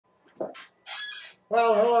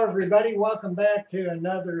Well, hello everybody. Welcome back to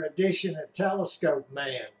another edition of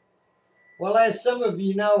TelescopeMan. Well, as some of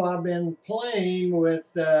you know, I've been playing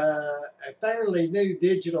with a fairly new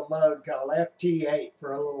digital mode called FT8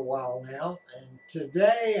 for a little while now. And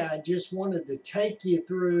today I just wanted to take you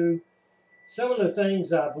through some of the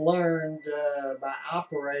things I've learned by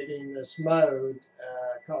operating this mode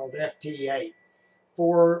called FT8.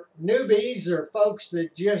 For newbies or folks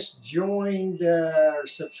that just joined or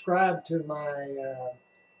subscribed to my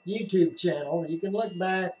YouTube channel, you can look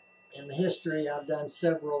back in the history. I've done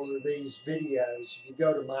several of these videos. If you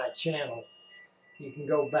go to my channel, you can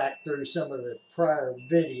go back through some of the prior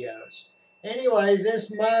videos. Anyway,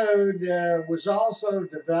 this mode was also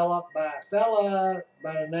developed by a fella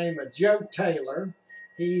by the name of Joe Taylor.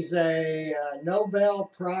 He's a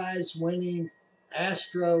Nobel Prize winning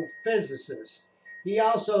astrophysicist. He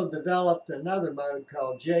also developed another mode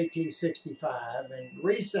called JT65, and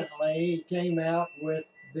recently he came out with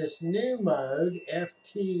this new mode,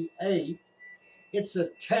 FT8. It's a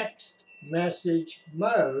text message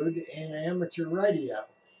mode in amateur radio,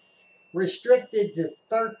 restricted to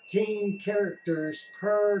 13 characters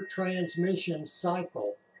per transmission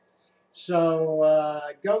cycle. So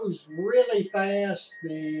it goes really fast.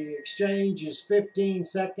 The exchange is 15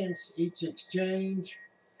 seconds each exchange.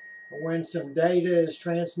 When some data is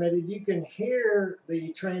transmitted, you can hear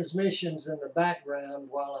the transmissions in the background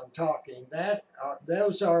while I'm talking.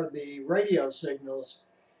 Those are the radio signals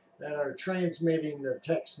that are transmitting the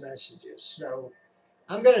text messages. So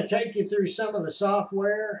I'm going to take you through some of the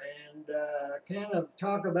software and kind of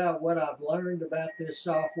talk about what I've learned about this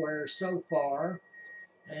software so far.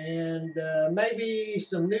 And maybe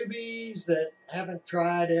some newbies that haven't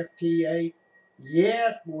tried FT8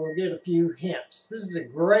 yet will get a few hints. This is a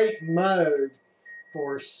great mode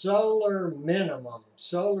for solar minimum.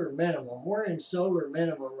 We're in solar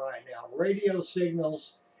minimum right now. Radio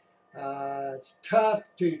signals, it's tough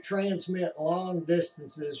to transmit long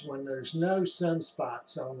distances when there's no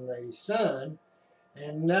sunspots on the sun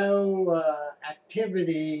and no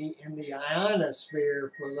activity in the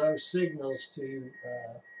ionosphere for those signals to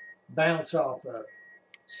bounce off of.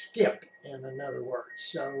 Skip, in other words.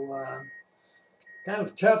 So kind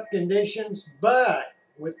of tough conditions, but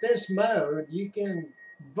with this mode you can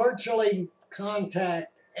virtually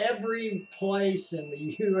contact every place in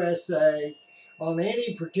the USA on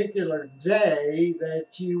any particular day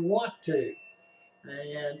that you want to,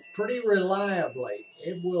 and pretty reliably.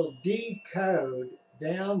 It will decode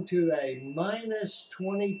down to a minus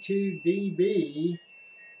 22 dB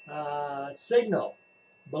signal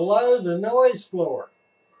below the noise floor.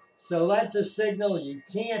 So that's a signal you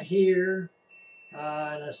can't hear,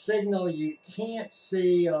 and a signal you can't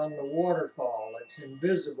see on the waterfall. It's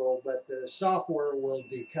invisible, but the software will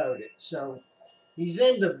decode it. So he's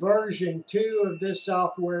into version 2 of this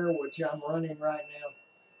software, which I'm running right now.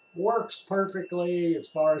 Works perfectly as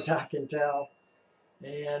far as I can tell.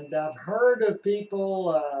 And I've heard of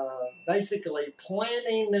people basically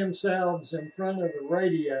planting themselves in front of the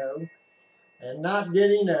radio and not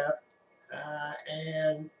getting up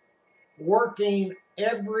and working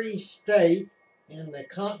every state in the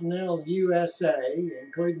continental USA,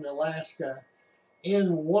 including Alaska,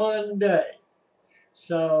 in one day.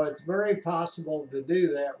 So it's very possible to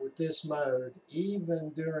do that with this mode, even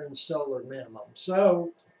during solar minimum.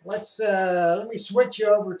 So let me switch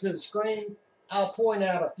you over to the screen. I'll point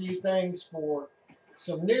out a few things for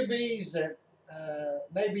some newbies that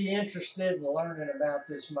may be interested in learning about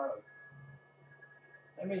this mode.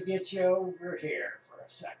 Let me get you over here for a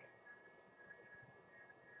second.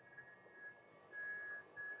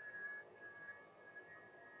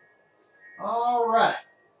 All right,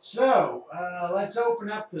 so let's open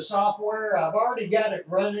up the software. I've already got it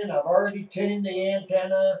running. I've already tuned the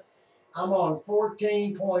antenna. I'm on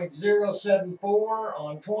 14.074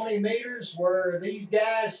 on 20 meters, where these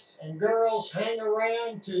guys and girls hang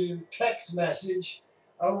around to text message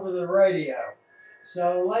over the radio.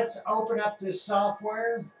 So let's open up this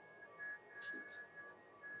software.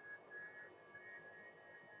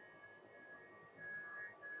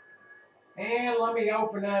 And let me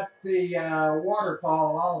open up the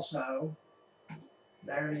waterfall also.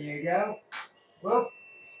 There you go. Whoop.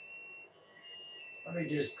 Let me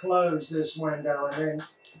just close this window, and then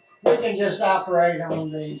we can just operate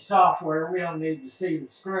on the software. We don't need to see the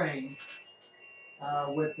screen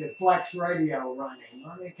with the flex radio running.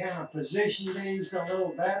 Let me kind of position these a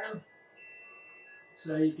little better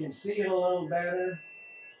so you can see it a little better.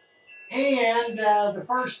 And the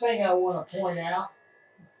first thing I want to point out,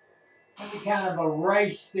 let me kind of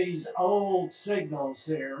erase these old signals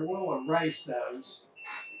here. We'll erase those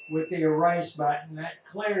with the erase button. That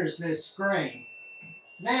clears this screen.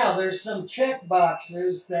 Now, there's some check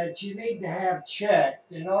boxes that you need to have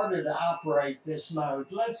checked in order to operate this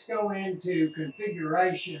mode. Let's go into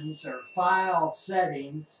configurations or file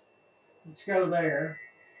settings. Let's go there.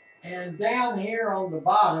 And down here on the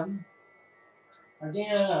bottom,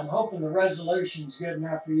 again, I'm hoping the resolution's good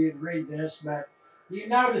enough for you to read this, but you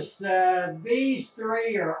notice these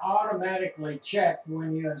three are automatically checked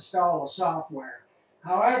when you install a software.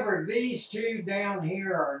 However, these two down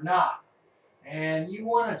here are not. And you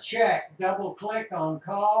want to check, double click on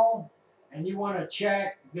call, and you want to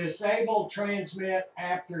check disable transmit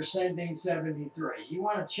after sending 73. You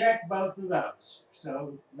want to check both of those.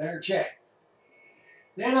 So they're checked.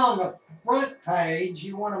 Then on the front page,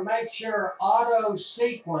 you want to make sure auto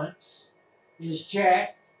sequence is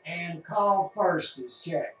checked and call first is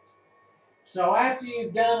checked. So after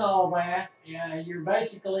you've done all that, you're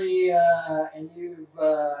basically, and you've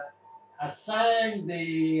assigned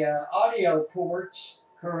the audio ports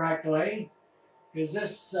correctly, because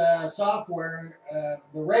this software,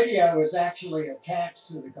 the radio is actually attached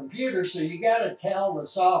to the computer, so you got to tell the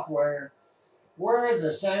software where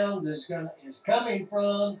the sound is coming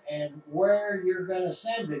from and where you're going to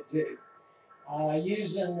send it to,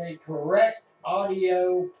 using the correct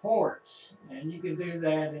audio ports, and you can do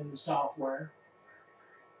that in the software.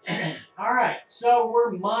 All right, so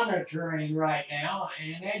we're monitoring right now,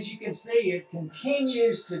 and as you can see, it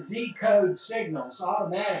continues to decode signals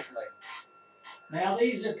automatically. Now,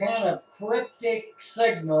 these are kind of cryptic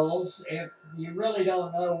signals if you really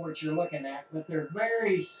don't know what you're looking at, but they're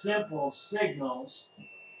very simple signals.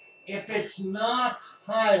 If it's not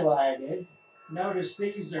highlighted, notice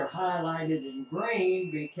these are highlighted in green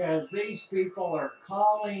because these people are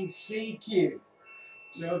calling CQ.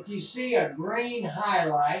 So if you see a green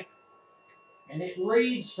highlight, and it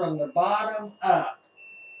reads from the bottom up,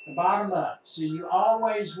 so you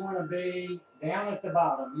always want to be down at the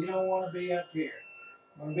bottom. You don't want to be up here.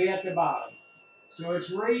 You want to be at the bottom. So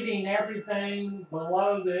it's reading everything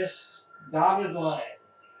below this dotted line.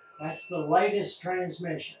 That's the latest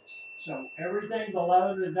transmissions. So everything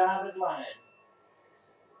below the dotted line.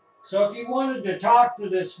 So if you wanted to talk to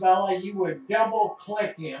this fella, you would double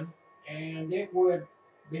click him, and it would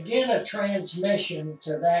begin a transmission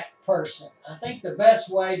to that person. I think the best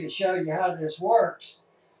way to show you how this works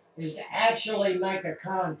is to actually make a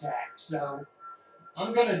contact. So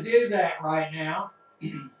I'm going to do that right now.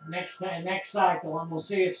 Next cycle, I'm going to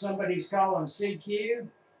see if somebody's calling CQ,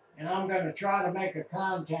 and I'm going to try to make a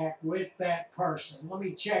contact with that person. Let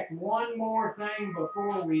me check one more thing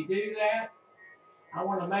before we do that. I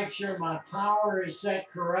want to make sure my power is set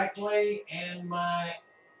correctly and my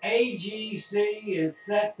AGC is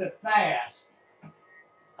set to fast.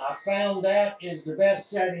 I found that is the best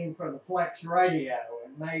setting for the Flex radio.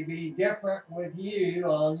 It may be different with you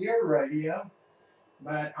on your radio,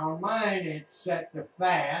 but on mine it's set to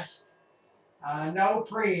fast. No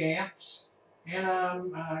preamps, and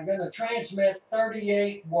I'm going to transmit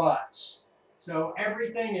 38 watts. So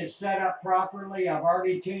everything is set up properly. I've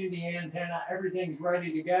already tuned the antenna. Everything's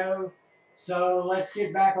ready to go. So let's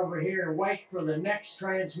get back over here and wait for the next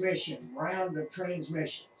transmission, round of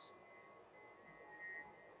transmissions.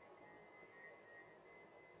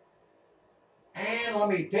 And let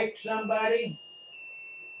me pick somebody.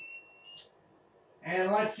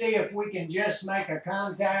 And let's see if we can just make a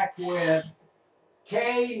contact with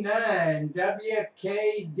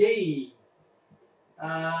K9WKD.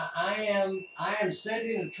 I am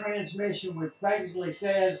sending a transmission which basically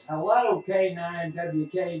says, hello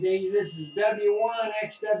K9WKD, this is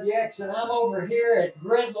Wsjt-x, and I'm over here at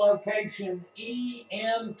grid location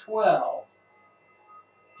EM12.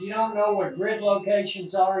 If you don't know what grid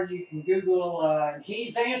locations are, you can Google,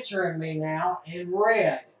 he's answering me now in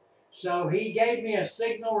red. So he gave me a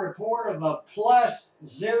signal report of a plus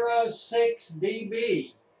 0.6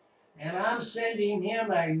 dB. And I'm sending him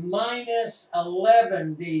a minus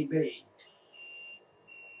 11 dB.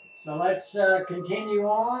 So let's continue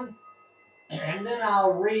on. And then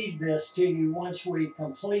I'll read this to you once we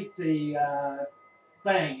complete the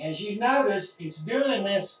thing. As you notice, it's doing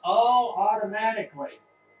this all automatically.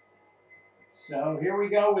 So here we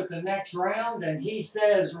go with the next round, and he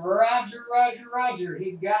says, Roger, Roger, Roger.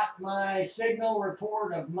 He got my signal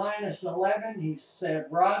report of minus 11. He said,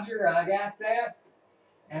 Roger, I got that.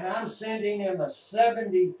 And I'm sending him a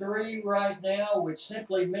 73 right now, which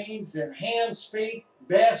simply means in ham speak,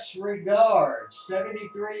 best regards.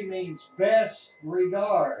 73 means best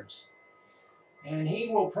regards. And he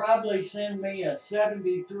will probably send me a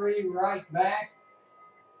 73 right back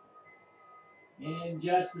in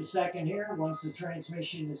just a second here, once the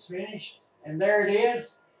transmission is finished. And there it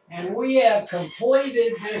is. And we have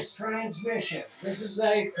completed this transmission. This is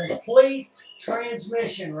a complete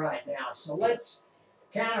transmission right now. So let's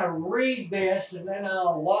kind of read this, and then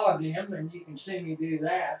I'll log him, and you can see me do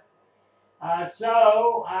that.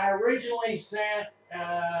 So I originally sent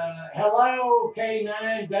hello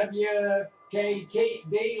K9WKD.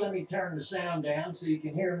 Let me turn the sound down so you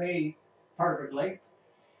can hear me perfectly.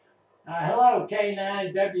 Hello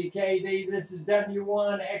K9WKD. This is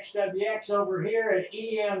W1XWX over here at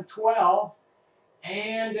EM12.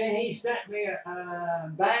 And then he sent me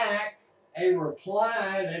back a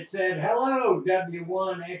reply that said, hello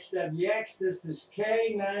W1XWX. This is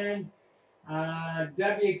K9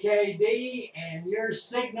 WKD, and your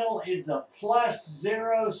signal is a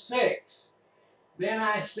 +06. Then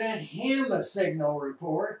I sent him a signal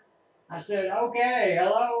report. I said, okay,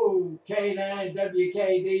 hello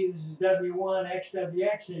K9WKD, this is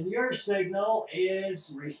W1XWX, and your signal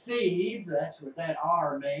is received. That's what that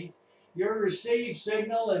R means. Your received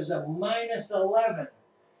signal is a -11.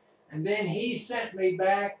 And then he sent me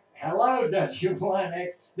back, hello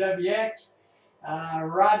W1XWX.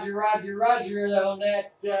 Roger, roger, roger on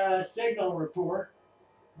that signal report.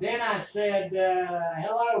 Then I said,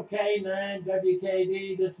 hello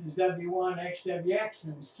K9WKD, this is W1XWX,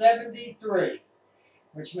 and 73,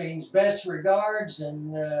 which means best regards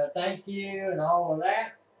and thank you and all of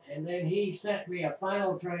that. And then he sent me a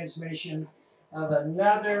final transmission of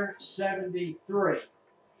another 73.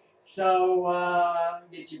 So,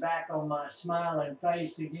 get you back on my smiling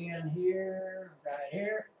face again here, right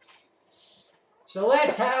here. So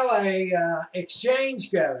that's how a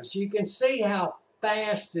exchange goes. You can see how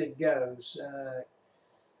fast it goes.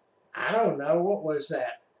 I don't know, what was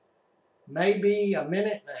that? Maybe a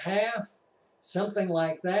minute and a half, something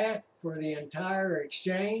like that for the entire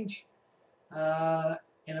exchange. In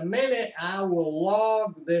a minute, I will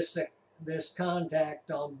log this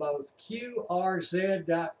contact on both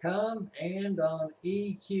QRZ.com and on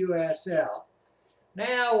Eqsl.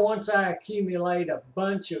 Now, once I accumulate a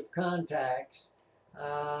bunch of contacts,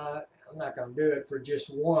 I'm not going to do it for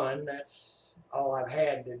just one. That's all I've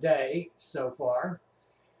had today so far.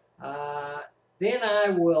 Then I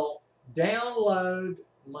will download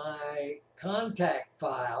my contact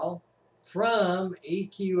file from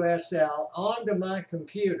Eqsl onto my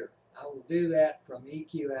computer. I will do that from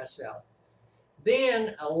Eqsl.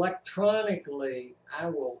 Then electronically, I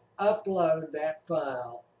will upload that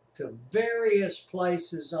file to various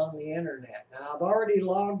places on the internet. Now, I've already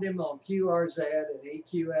logged them on QRZ and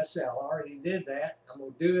Eqsl. I already did that. I'm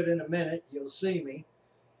going to do it in a minute. You'll see me.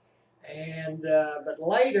 And but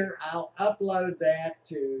later, I'll upload that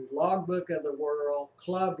to Logbook of the World,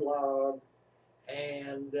 Club Log,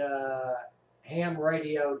 and Ham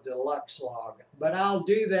Radio Deluxe Log. But I'll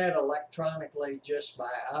do that electronically just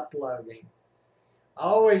by uploading. I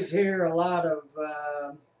always hear a lot of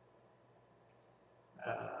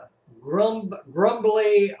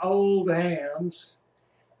grumbly old hams,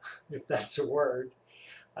 if that's a word,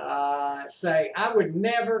 say, I would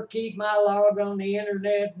never keep my log on the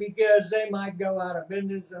internet because they might go out of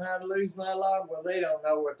business and I'd lose my log. Well, they don't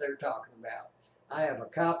know what they're talking about. I have a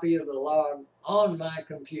copy of the log on my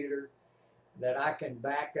computer that I can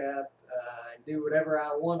back up and do whatever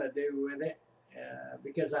I want to do with it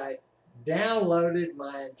because I downloaded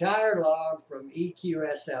my entire log from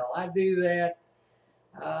Eqsl. I do that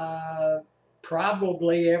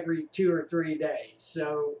probably every 2 or 3 days.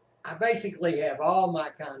 So I basically have all my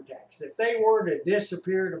contacts. If they were to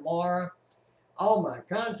disappear tomorrow, all my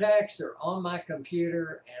contacts are on my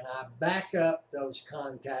computer and I back up those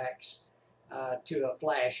contacts to a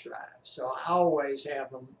flash drive. So I always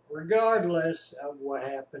have them regardless of what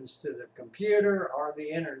happens to the computer or the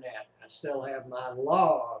internet. I still have my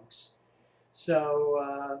logs.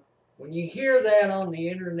 So when you hear that on the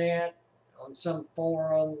internet, on some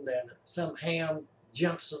forum, that some ham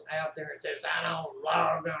jumps out there and says, I don't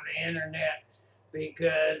log on the internet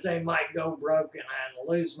because they might go broke and I'll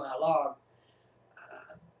lose my log.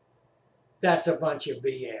 That's a bunch of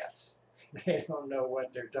BS. They don't know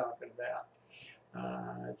what they're talking about.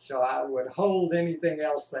 So I would hold anything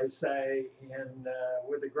else they say in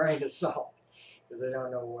with a grain of salt because they don't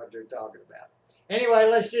know what they're talking about. Anyway,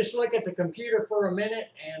 let's just look at the computer for a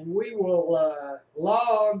minute and we will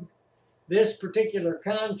log this particular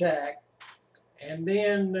contact, and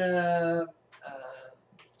then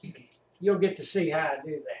you'll get to see how I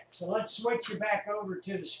do that. So let's switch you back over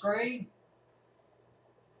to the screen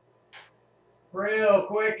real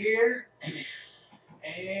quick here,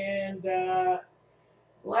 and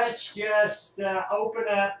let's just open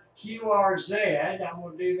up QRZ. I'm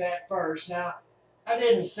going to do that first. Now, I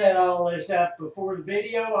didn't set all this up before the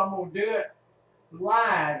video. I'm going to do it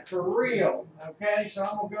live, for real. Okay, so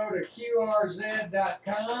I'm going to go to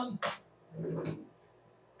QRZ.com.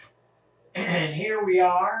 And here we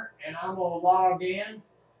are, and I'm going to log in.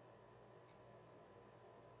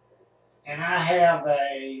 And I have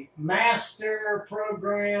a master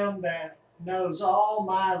program that knows all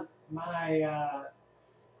my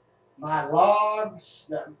logs,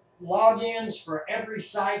 the logins for every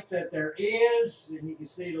site that there is. And you can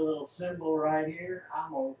see the little symbol right here.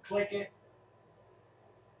 I'm going to click it.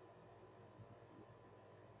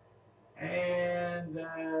 And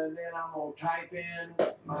then I'm going to type in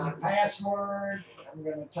my password. I'm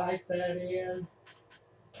going to type that in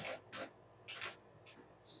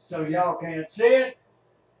so y'all can't see it.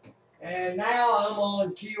 And now I'm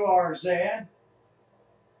on QRZ.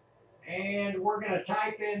 And we're going to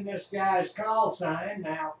type in this guy's call sign.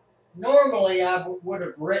 Now, normally I would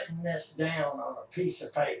have written this down on a piece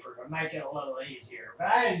of paper to make it a little easier. But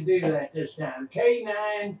I didn't do that this time.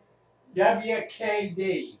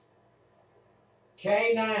 K9WKD.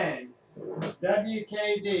 K9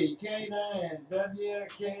 WKD, K9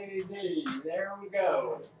 WKD. There we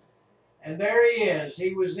go. And there he is.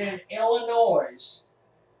 He was in Illinois.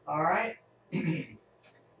 All right.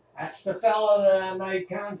 That's the fellow that I made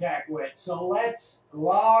contact with. So let's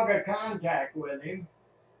log a contact with him.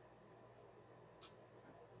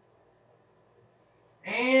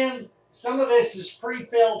 And some of this is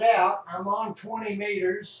pre-filled out. I'm on 20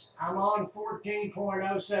 meters. I'm on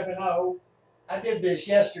 14.070. I did this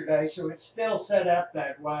yesterday, so it's still set up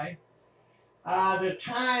that way. The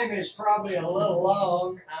time is probably a little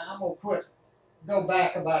long. I'm going to go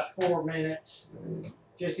back about 4 minutes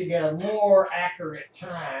just to get a more accurate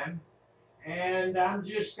time. And I'm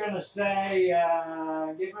just going to say,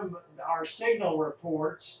 give him our signal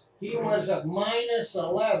reports. He was a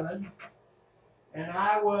 -11, and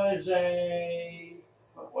I was a,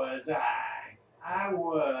 what was I? I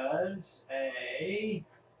was a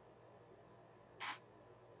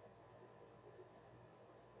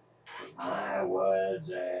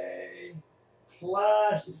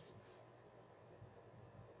plus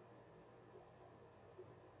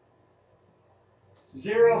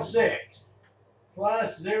 +0.6.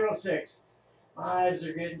 Plus 0.6. My eyes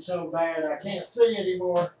are getting so bad I can't see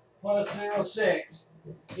anymore. Plus 0.6.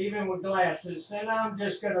 Even with glasses. And I'm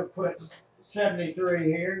just going to put 73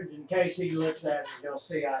 here. In case he looks at it, he'll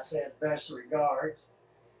see I said best regards.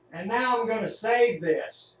 And now I'm going to save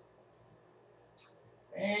this.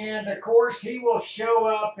 And of course, he will show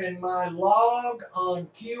up in my log on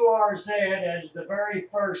QRZ as the very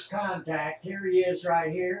first contact. Here he is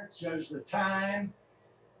right here. It shows the time,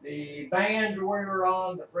 the band we were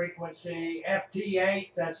on, the frequency,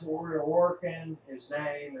 FT8, that's where we were working, his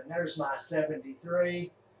name, and there's my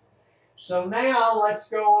 73. So now let's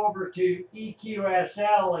go over to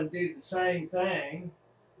EQSL and do the same thing.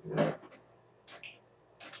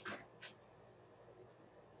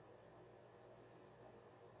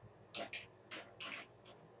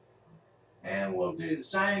 And we'll do the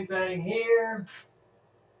same thing here.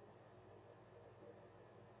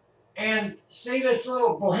 And see this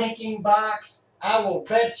little blinking box? I will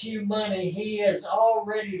bet you money he has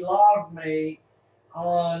already logged me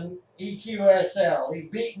on EQSL. He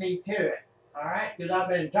beat me to it, all right, because I've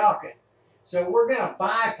been talking. So we're going to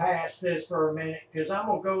bypass this for a minute because I'm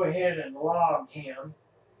going to go ahead and log him.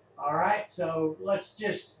 All right, so let's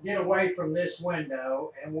just get away from this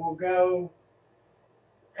window and we'll go...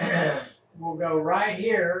 We'll go right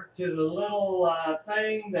here to the little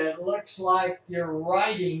thing that looks like you're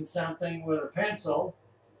writing something with a pencil.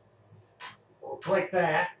 We'll click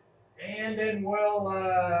that, and then we'll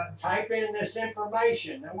type in this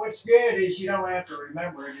information. And what's good is you don't have to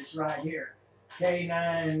remember it. It's right here.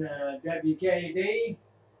 K9WKD.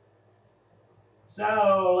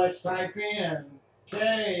 So let's type in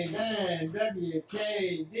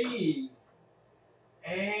K9WKD.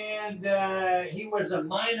 And he was a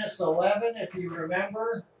 -11, if you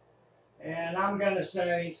remember. And I'm going to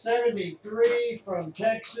say 73 from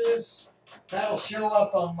Texas. That'll show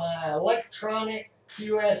up on my electronic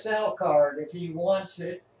QSL card. If he wants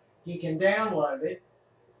it, he can download it.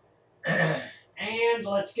 And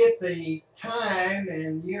let's get the time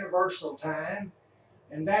in universal time.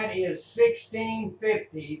 And that is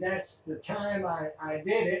 1650. That's the time I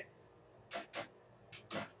did it.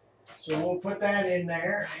 So we'll put that in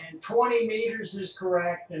there, and 20 meters is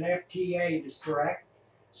correct, and FT8 is correct.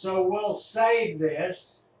 So we'll save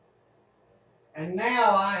this, and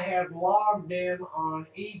now I have logged him on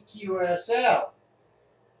EQSL.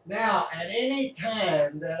 Now, at any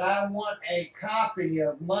time that I want a copy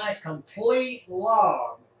of my complete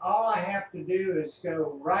log, all I have to do is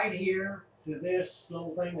go right here to this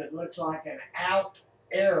little thing that looks like an out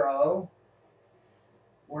arrow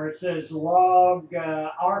where it says log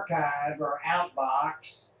archive or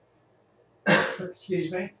outbox.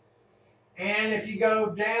 Excuse me. And if you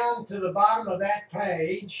go down to the bottom of that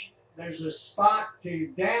page, there's a spot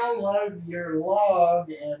to download your log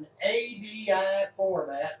in ADI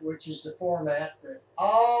format, which is the format that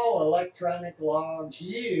all electronic logs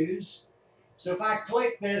use. So if I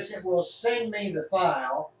click this, it will send me the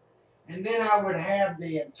file, and then I would have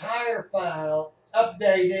the entire file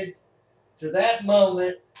updated to that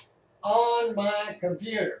moment on my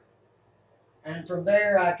computer. And from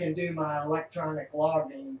there, I can do my electronic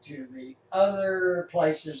logging to the other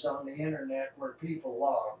places on the internet where people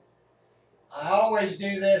log. I always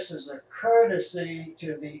do this as a courtesy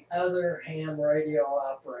to the other ham radio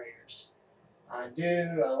operators. I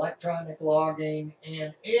do electronic logging,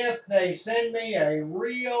 and if they send me a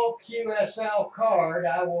real QSL card,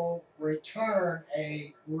 I will return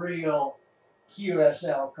a real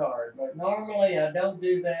QSL card. But normally I don't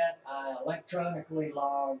do that. I electronically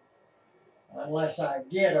log unless I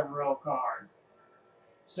get a real card.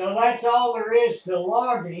 So that's all there is to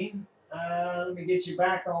logging. Let me get you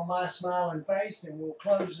back on my smiling face and we'll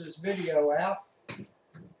close this video out.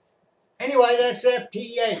 Anyway, that's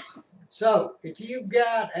FT8. So if you've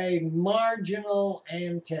got a marginal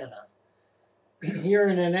antenna, you're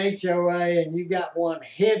in an HOA and you got one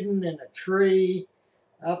hidden in a tree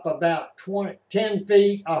up about 10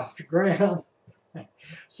 feet off the ground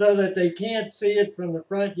so that they can't see it from the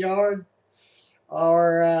front yard,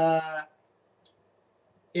 or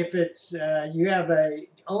if it's you have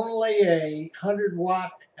only a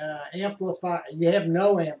 100-watt amplifier, you have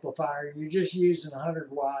no amplifier, you're just using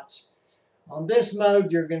 100 watts. On this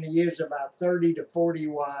mode, you're going to use about 30 to 40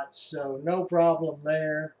 watts, so no problem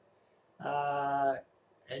there.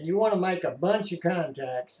 And you want to make a bunch of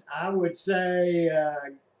contacts. I would say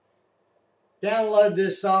download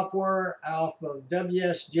this software off of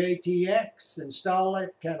Wsjt-x, install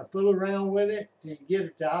it, kind of fool around with it till you get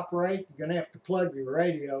it to operate. You're going to have to plug your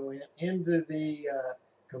radio into the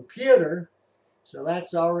computer, so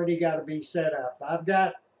that's already got to be set up. I've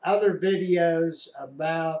got other videos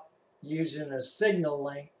about using a signal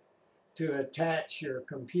link to attach your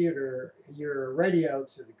computer, your radio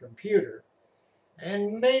to the computer.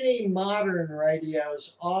 And many modern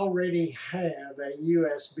radios already have a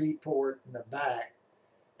USB port in the back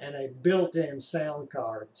and a built-in sound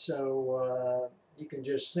card. So you can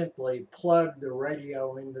just simply plug the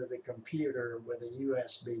radio into the computer with a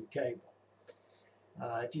USB cable.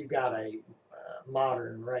 If you've got a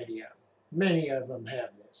modern radio. Many of them have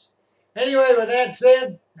this. Anyway, with that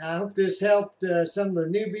said, I hope this helped some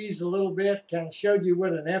of the newbies a little bit, kind of showed you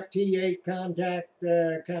what an FT8 contact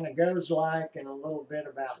kind of goes like, and a little bit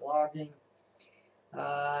about logging.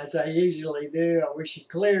 As I usually do, I wish you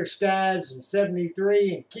clear skies in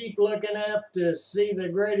 73 and keep looking up to see the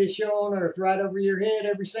greatest show on earth right over your head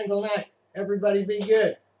every single night. Everybody be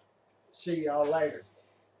good. See y'all later.